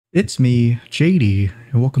It's me, JD,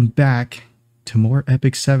 and welcome back to more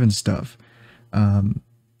Epic 7 stuff. Um,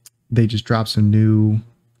 they just dropped some new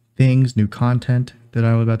things, new content that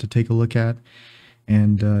I'm about to take a look at,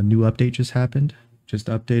 and a new update just happened. Just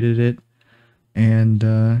updated it,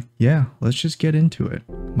 and yeah, let's just get into it.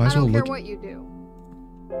 Might as well I don't look. care what you do.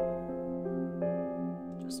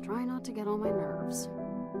 Just try not to get on my nerves.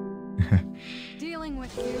 Dealing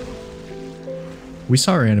with you. We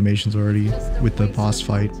saw our animations already with the boss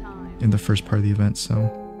fight in the first part of the event, so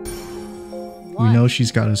we know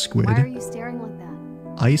she's got a squid. Why are you staring like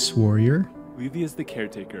that? Ice Warrior. Lethe is the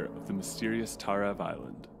caretaker of the mysterious Tarav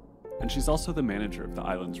Island, and she's also the manager of the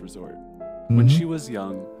island's resort. When she was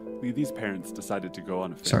young, Lethe's parents decided to go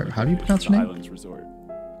on a family Sorry, how do you vacation pronounce to the your name? island's resort.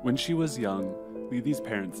 When she was young, Lethe's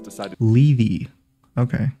parents decided Lethe.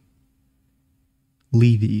 Okay.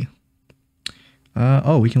 Lethe.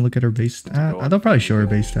 Oh, we can look at her base. They'll probably show her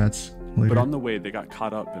base stats later. But on the way, they got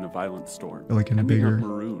caught up in a violent storm, Like in a ending bigger up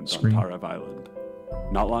marooned screen. on Tarav Island.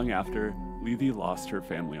 Not long after, Lethe lost her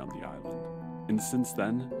family on the island, and since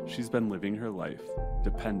then, she's been living her life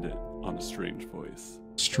dependent on a strange voice.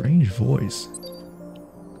 Strange voice.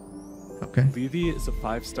 Okay. Lethe is a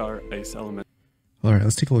 5-star ice element. All right,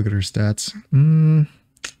 let's take a look at her stats.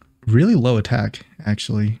 Really low attack,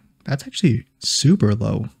 actually. That's actually super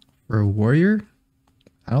low for a warrior.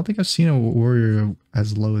 I don't think I've seen a warrior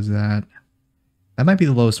as low as that. That might be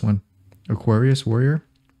the lowest one. Aquarius warrior.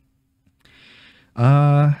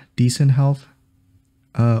 Decent health.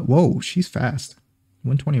 Whoa, she's fast.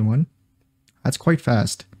 121. That's quite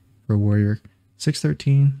fast for a warrior.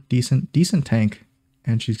 613, decent tank,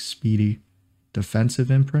 and she's speedy. Defensive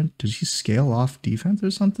imprint. Did she scale off defense or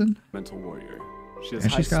something? Mental warrior. She has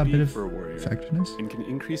And high she's got a speed bit of for a warrior effectiveness. and can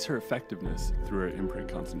increase her effectiveness through her imprint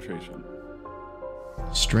concentration.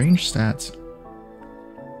 Strange stats.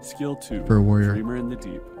 Skill 2 For a warrior. Dreamer in the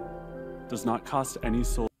Deep. Does not cost any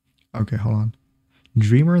soul. Okay, hold on.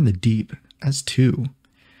 Dreamer in the Deep as 2.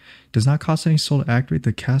 Does not cost any soul to activate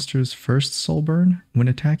the caster's first soul burn. When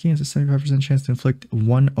attacking, has a 75% chance to inflict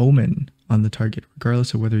 1 omen on the target,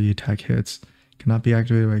 regardless of whether the attack hits. Cannot be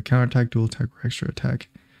activated by a counterattack, dual attack, or extra attack.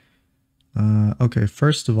 Okay,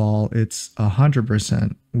 first of all, it's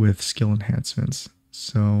 100% with skill enhancements.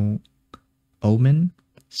 So, Omen.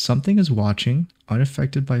 Something is watching.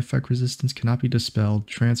 Unaffected by effect resistance. Cannot be dispelled,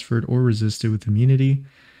 transferred, or resisted with immunity.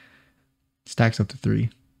 Stacks up to 3.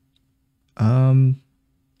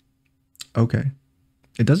 Okay.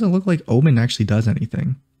 It doesn't look like Omen actually does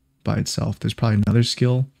anything by itself. There's probably another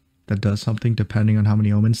skill that does something depending on how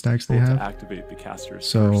many Omen stacks they To have. activate the caster's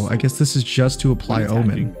So first I guess soul this is just to burn. apply When Omen.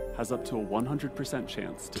 attacking, has up to a 100%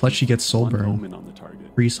 chance to Plus she gets inflict soul 1 burn. omen on the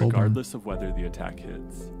target, Free soul burn. regardless of whether the attack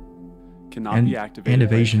hits. Cannot And- be activated and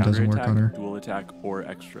evasion by a doesn't work on counterattack, her. dual attack, or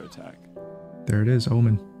extra attack. There it is,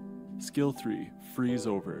 Omen. Skill 3 Freeze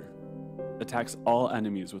Over. Attacks all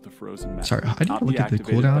enemies with a frozen mass. Sorry, I need Cannot to be look at the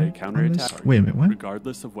activated by a cooldown on this. counterattack, Wait a minute, what?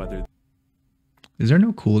 regardless of whether Is there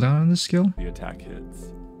no cooldown on this skill? the attack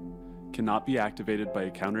hits. Cannot be activated by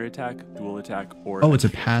a counterattack, dual attack, or Oh, it's a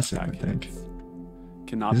extra passive, attack I think. hits.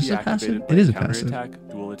 Cannot Is be this a passive? activated It by is a a passive. counterattack,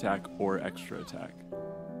 dual attack, or extra attack.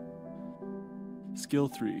 Skill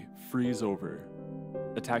 3 Freeze Over.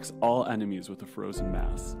 Attacks all enemies with a frozen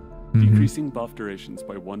mass, decreasing buff durations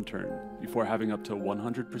by 1 turn before having up to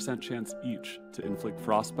 100% chance each to inflict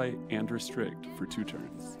frostbite and restrict for 2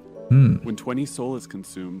 turns. When 20 soul is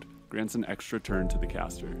consumed, grants an extra turn to the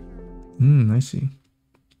caster. I see.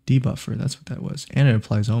 Debuffer, that's what that was. And it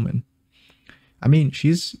applies Omen. I mean,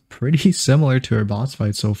 she's pretty similar to her boss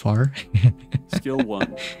fight so far. Skill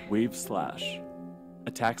 1 Wave Slash.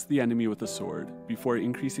 Attacks the enemy with a sword before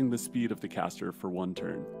increasing the speed of the caster for 1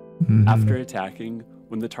 turn. After attacking,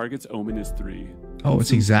 when the target's omen is 3. Oh, it's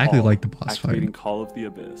consumes exactly all, like the boss fight. activating Call of the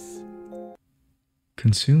Abyss.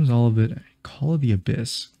 Consumes all of it. Call of the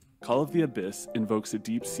Abyss. Call of the Abyss invokes a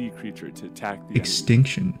deep sea creature to attack the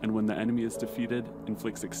Extinction. enemy, and when the enemy is defeated,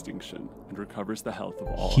 inflicts extinction and recovers the health of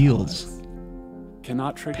all Heals. allies.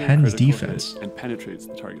 Cannot trigger Pens critical defense. hit and penetrates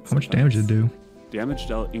the target's How much damage did it do? Damage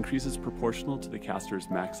dealt increases proportional to the caster's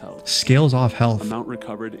max health. Scales off health. Amount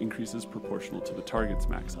recovered increases proportional to the target's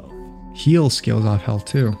max health. Heal scales off health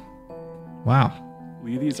too. Wow.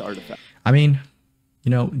 Lethe's artifact. I mean,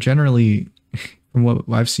 you know, generally, from what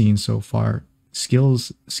I've seen so far,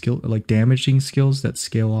 like damaging skills that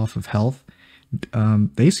scale off of health,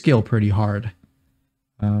 they scale pretty hard.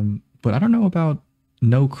 But I don't know about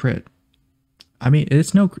no crit. I mean,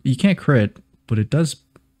 you can't crit, but it does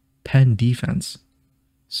pen defense.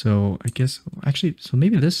 So I guess actually, so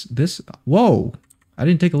maybe this. Whoa! I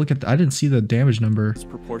didn't take a look at. I didn't see the damage number Is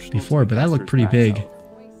proportional before, to the but that looked caster's pretty max big.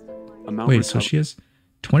 health. Amount Wait, so recovered- she has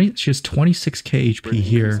 20. She has 26k HP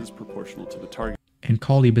here, is proportional to the target. and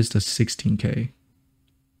Call the Abyss does 16k.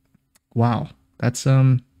 Wow, that's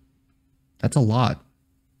a lot.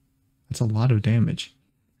 That's a lot of damage.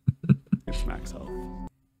 It's max health.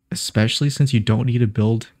 Especially since you don't need to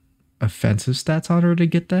build offensive stats on her to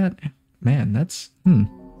get that. Man, that's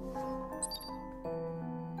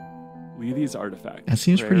Lethe's artifact. That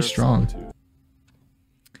seems pretty Prayer of strong. Solitude.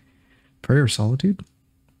 Prayer of Solitude?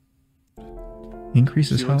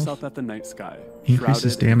 Increases She looks health. up at the night sky,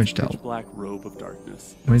 Increases shrouded in damage its pitch dealt. black robe of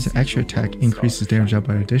darkness. When it's an Sees extra the attack, lone increases star damage out by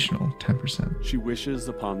shining an additional 10%. She wishes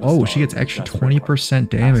upon the Oh, star she gets with extra desperate 20% heart,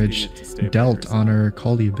 damage asking it to stay by dealt her on side. her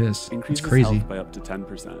Call the Abyss. That's Increases crazy. health by up to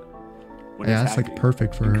 10%. When Yeah, that's like attacking,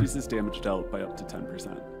 perfect for her. increases damage dealt by up to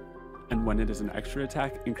 10%. And when it is an extra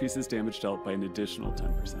attack, increases damage dealt by an additional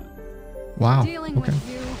 10%. Wow. Dealing Okay. with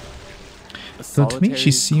you. A So to me,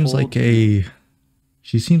 she solitary, seems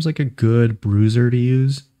cold like a good bruiser to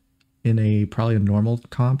use in probably a normal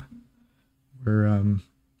comp, where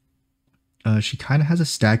she kind of has a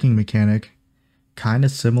stacking mechanic, kind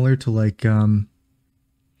of similar to like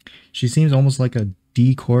she seems almost like a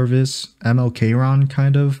D Corvus MLK Ron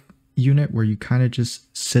kind of unit, where you kind of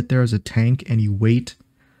just sit there as a tank and you wait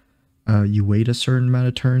a certain amount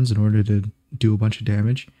of turns in order to do a bunch of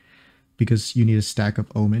damage, because you need to stack up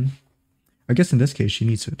Omen. I guess in this case she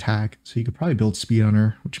needs to attack, so you could probably build speed on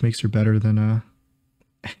her, which makes her better than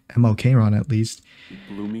MLK Ron at least.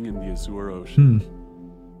 blooming in the Azure Ocean.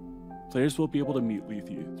 Hmm. Players will be able to meet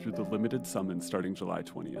Lethe through the limited summon starting July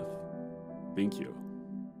 20th. Thank you.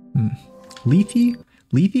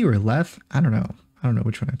 Lethe or Lethe? I don't know. I don't know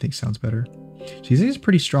which one I think sounds better. She seems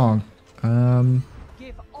pretty strong.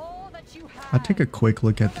 Give all that you have. I'll take a quick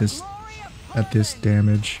look at this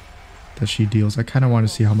damage that she deals. I kind of want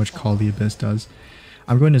to see how much Call the Abyss does.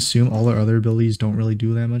 I'm going to assume all her other abilities don't really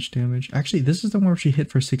do that much damage. Actually, this is the one where she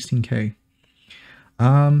hit for 16k.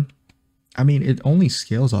 I mean, it only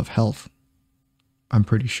scales off health, I'm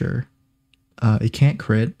pretty sure. It can't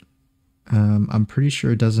crit. I'm pretty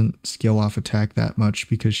sure it doesn't scale off attack that much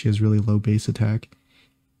because she has really low base attack.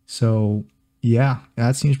 So yeah,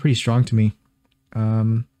 that seems pretty strong to me.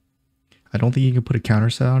 I don't think you can put a counter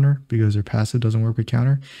set on her because her passive doesn't work with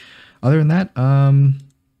counter. Other than that,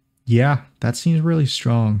 yeah, that seems really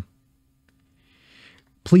strong.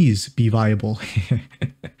 Please be viable,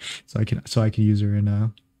 so I can use her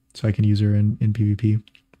in PvP.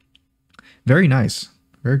 Very nice,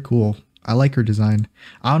 very cool. I like her design.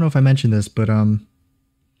 I don't know if I mentioned this, but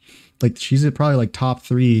like she's probably like top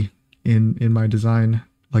 3 in my design.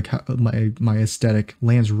 Like my aesthetic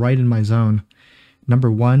lands right in my zone. Number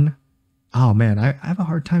 1. Oh man, I have a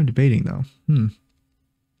hard time debating though.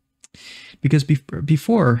 Because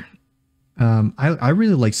before, I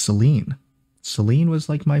really like Selene. Selene was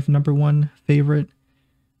like my number 1 favorite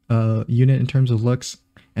unit in terms of looks.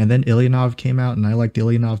 And then Ilyanov came out and I liked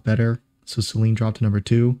Ilyanov better. So Selene dropped to number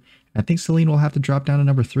 2. I think Selene will have to drop down to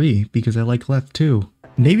number 3 because I like Lethe too.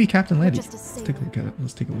 Navy Captain Landy. Let's take a look at it.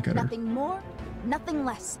 Let's take a look at her. Nothing more, nothing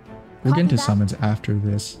less. We'll get into Copy that? summons after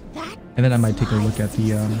this. And then I might take a look at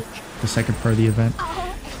the second part of the event.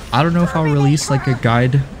 I don't know if I'll release like a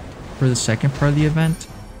guide for the second part of the event.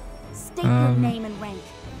 State your name and rank.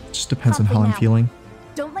 Just depends on how I'm feeling.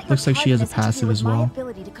 Don't let your Looks like she has a tidiness passive interfere as with my well.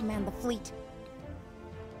 ability to command the fleet.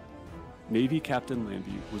 Navy Captain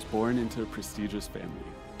Landy was born into a prestigious family.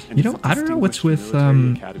 and You is know, a I don't know what's distinguished with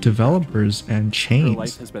military academy developers and life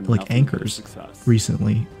chains has been like nothing but anchors success.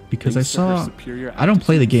 recently, because Thanks to her superior I don't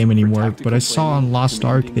play the aptitudes game for anymore, tactical but I saw on planning, Lost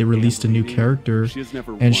Ark they commanding, released a and new leading. character, She has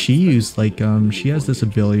never and once she been used like defeated she has in this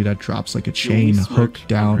any ability that drops like a The only chain smirk hook on her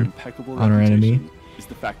down impeccable on her enemy, reputation is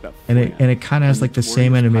the fact that and it Fran, kind of has the like the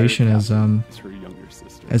same notorious pirate animation as captain, is her younger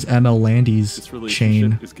sister. ML Landy's This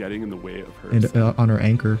relationship chain is getting in the way of her and ascent. on her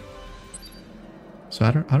anchor. So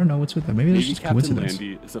I don't know what's with that. Maybe that's Navy just Captain coincidence.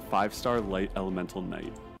 Landy is a 5-star light elemental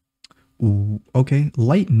knight. Ooh, okay,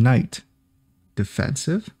 light knight,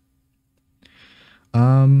 defensive.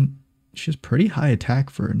 She has pretty high attack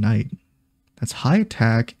for a knight. That's high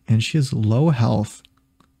attack, and she has low health.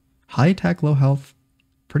 High attack, low health,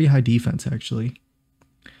 pretty high defense actually.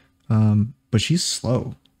 But she's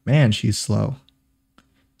slow. Man, she's slow.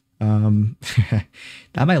 That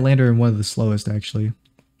might land her in one of the slowest actually.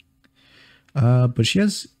 But she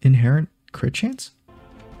has inherent crit chance.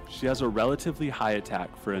 She has a relatively high attack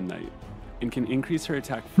for a knight and can increase her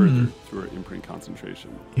attack further through her imprint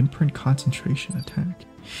concentration. Imprint concentration attack.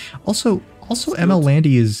 Also ML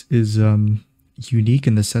Landy is unique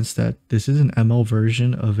in the sense that this is an ML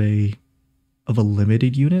version of a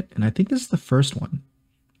limited unit, and I think this is the first one.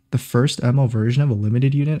 The first ML version of a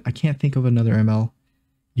limited unit. I can't think of another ML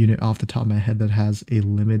unit off the top of my head that has a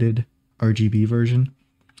limited RGB version.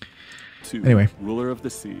 2. Anyway. Ruler of the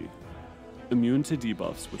Sea. Immune to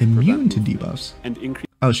debuffs. With Immune to prevent movement debuffs. And increase.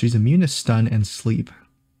 Oh, she's immune to stun and sleep.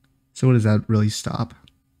 So what does that really stop?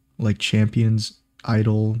 Like champions,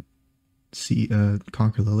 idle,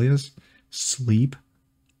 conquer Lilias, sleep,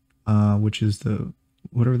 which is the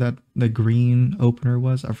whatever that the green opener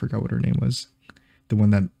was. I forgot what her name was. The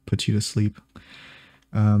one that puts you to sleep.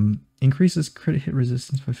 Increases crit hit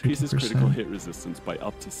resistance by 50%. Increases critical hit resistance by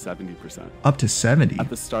up to 70%. Up to 70. At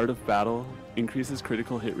the start of battle, increases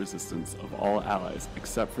critical hit resistance of all allies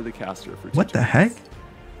except for the caster for 2 What the turns. heck?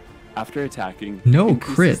 After attacking, No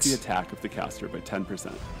increases crits. the attack of the caster by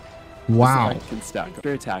 10%. Wow. This effect can stack.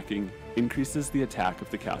 After attacking, increases the attack of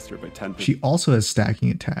the caster by 10%. She also has stacking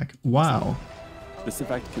attack. Wow. This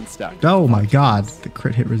effect can stack. Oh my god, the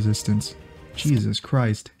crit hit resistance. Jesus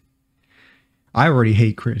Christ. I already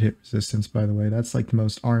hate crit hit resistance, by the way. That's like the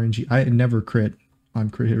most RNG. I never crit on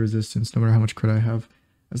crit hit resistance, no matter how much crit I have.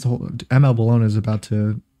 As the whole ML Bologna is about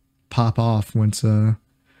to pop off once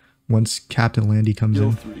Captain Landy comes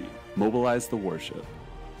Skill in. 3. Mobilize the warship.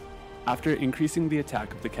 After increasing the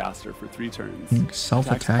attack of the caster for 3 turns,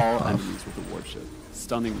 Self-attack attacks all buff. enemies with a warship,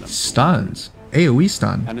 stunning them. for 1 Stuns. AoE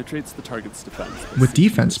stun. turn. Penetrates the target's defense by With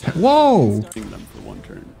defense. 60%, Whoa! stunning them for 1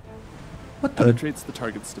 turn. What the? Penetrates the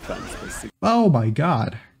target's defense by Oh my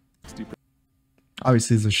god. 60%.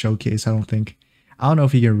 Obviously, it's a showcase. I don't know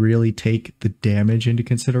if you can really take the damage into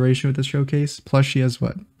consideration with the showcase. Plus, she has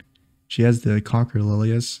what? She has the Conquer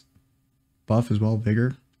Lilias buff as well,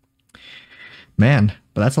 Vigor. Man,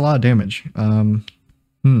 but that's a lot of damage.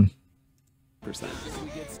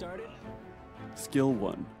 Skill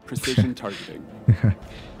 1. Precision targeting.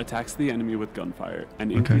 Attacks the enemy with gunfire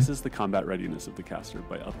and increases the combat readiness of the caster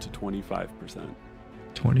by up to 25%.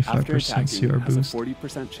 25% CR has boost. a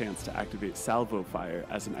 40% chance to activate Salvo Fire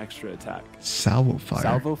as an extra attack. Salvo fire.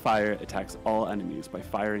 Salvo Fire attacks all enemies by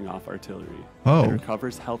firing off artillery. Oh. It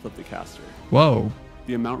recovers health of the caster. Whoa.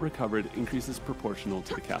 The amount recovered increases proportional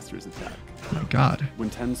to the caster's attack. Oh my god. When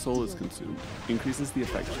 10 soul is consumed, increases the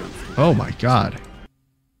effect chance. Oh my god.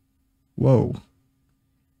 Whoa.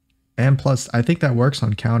 And plus, I think that works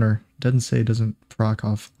on counter. Doesn't say it doesn't proc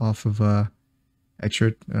off of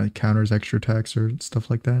extra counters, extra attacks, or stuff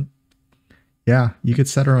like that. Yeah, you could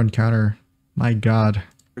set her on counter. My god.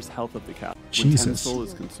 Health of the caster. When 10 Jesus. soul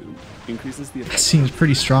is consumed, increases the That effect. seems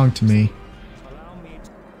pretty strong to me.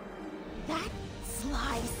 That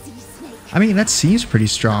sly sea snake. I mean, that seems pretty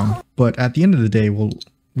strong, but at the end of the day,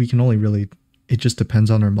 we can only really, it just depends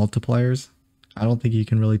on her multipliers. I don't think you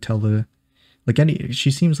can really tell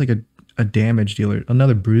she seems like a damage dealer,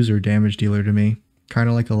 another bruiser damage dealer to me, kind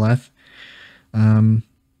of like a Lethe.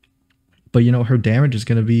 But you know, her damage is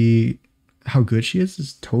going to be, how good she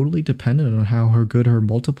is totally dependent on how good her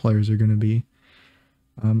multipliers are going to be.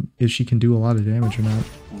 If she can do a lot of damage or not.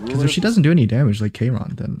 Because if she doesn't do any damage like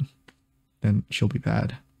Kayron, then she'll be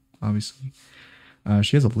bad, obviously.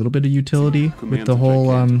 She has a little bit of utility with the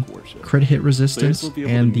whole crit hit resistance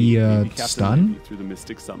and the stun. Through the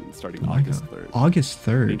Mystic Summon starting Oh my August God. 3rd. August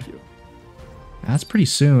 3rd. Thank you. That's pretty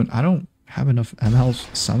soon. I don't have enough ML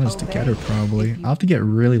summons to get her, probably. I'll have to get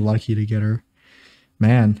really lucky to get her.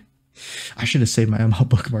 Man, I should have saved my ML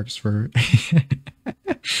bookmarks for her.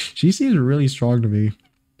 She seems really strong to me.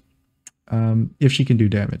 If she can do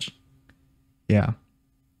damage. Yeah.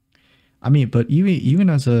 I mean, but even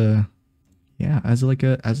as a... Yeah, as like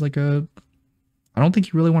a... I don't think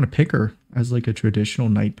you really want to pick her as like a traditional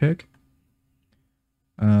knight pick.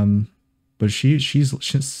 But since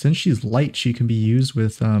she's light, she can be used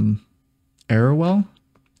with Arrowwell.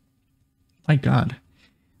 My god.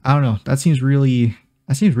 I don't know. That seems really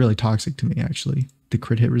toxic to me, actually. The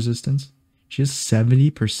crit hit resistance. She has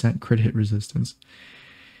 70% crit hit resistance.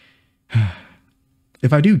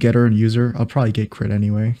 If I do get her and use her, I'll probably get crit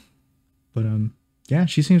anyway. But yeah,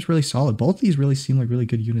 she seems really solid. Both of these really seem like really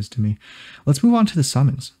good units to me. Let's move on to the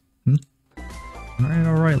summons. All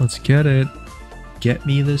right, let's get it. Get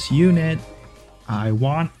me this unit. I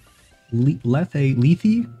want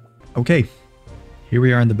Lethe. Okay, here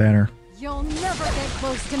we are in the banner. You'll never get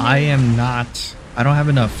close to me. I don't have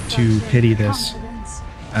enough to pity this,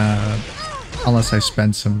 unless I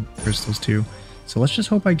spend some crystals too. So let's just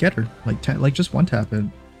hope I get her. Like just one tap it.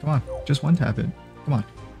 Come on, just one tap it. Come on.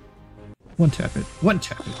 One tap it. One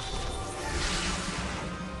tap it.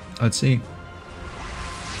 Let's see.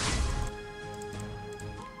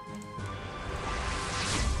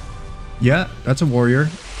 Yeah, that's a warrior.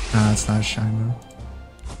 It's not a shine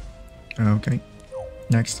though. Okay.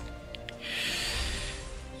 Next.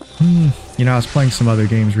 You know, I was playing some other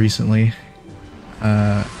games recently.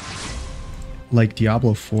 like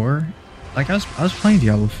Diablo 4. Like I was playing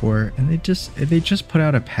Diablo 4 and they just put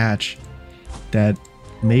out a patch that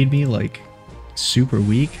made me like super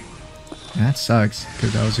weak. And that sucks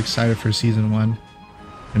because I was excited for season 1.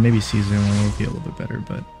 And maybe season 1 will be a little bit better,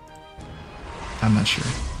 but I'm not sure.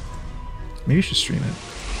 Maybe you should stream it.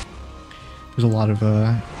 There's a lot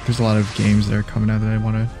of games that are coming out that I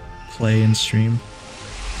want to play and stream,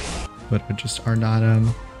 but just are not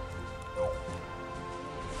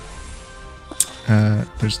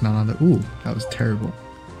there's none on the. Ooh, that was terrible.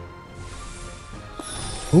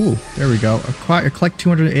 Ooh, there we go. I collect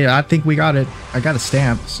 208. I think we got it. I got a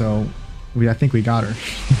stamp, so I think we got her.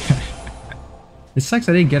 It sucks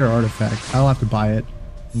I didn't get her artifact. I'll have to buy it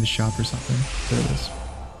in the shop or something. There it is.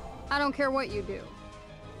 I don't care what you do.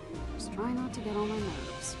 Just try not to get on my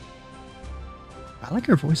nerves. I like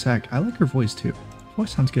her voice act. I like her voice too.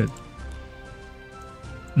 Voice sounds good.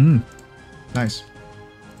 Nice.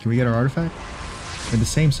 Can we get our artifact? In the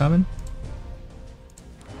same summon?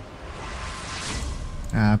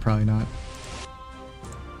 Ah, probably not.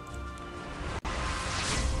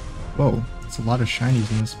 Whoa, it's a lot of shinies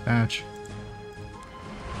in this batch.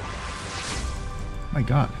 My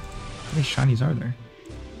god, how many shinies are there?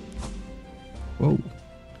 Whoa.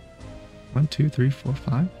 1, 2, 3, 4,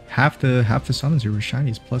 5. Half the summons here were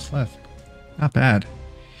shinies plus Lethe. Not bad.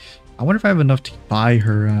 I wonder if I have enough to buy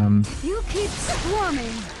her You keep swarming.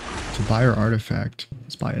 to buy her artifact.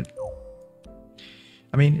 Let's buy it.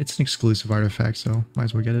 I mean, it's an exclusive artifact, so might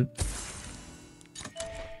as well get it.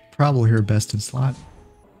 Probably her best in slot.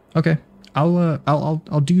 Okay,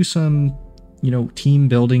 I'll do some, you know, team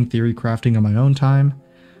building, theory crafting on my own time.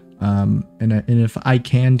 And if I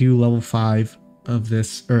can do level 5 of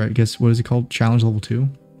this, or I guess what is it called? Challenge level 2.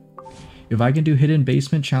 If I can do hidden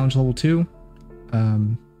basement challenge level 2,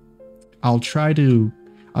 I'll try to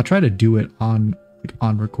do it on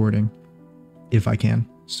recording if I can.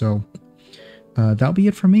 So that'll be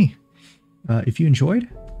it from me. If you enjoyed,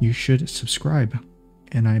 you should subscribe,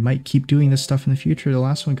 and I might keep doing this stuff in the future. The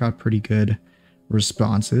last one got pretty good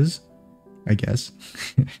responses, I guess.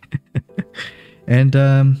 And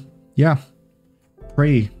yeah,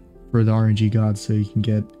 pray for the RNG gods so you can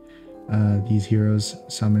get these heroes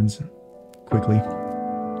summons quickly.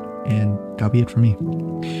 And that'll be it for me.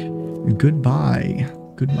 Goodbye.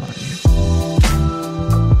 Goodbye.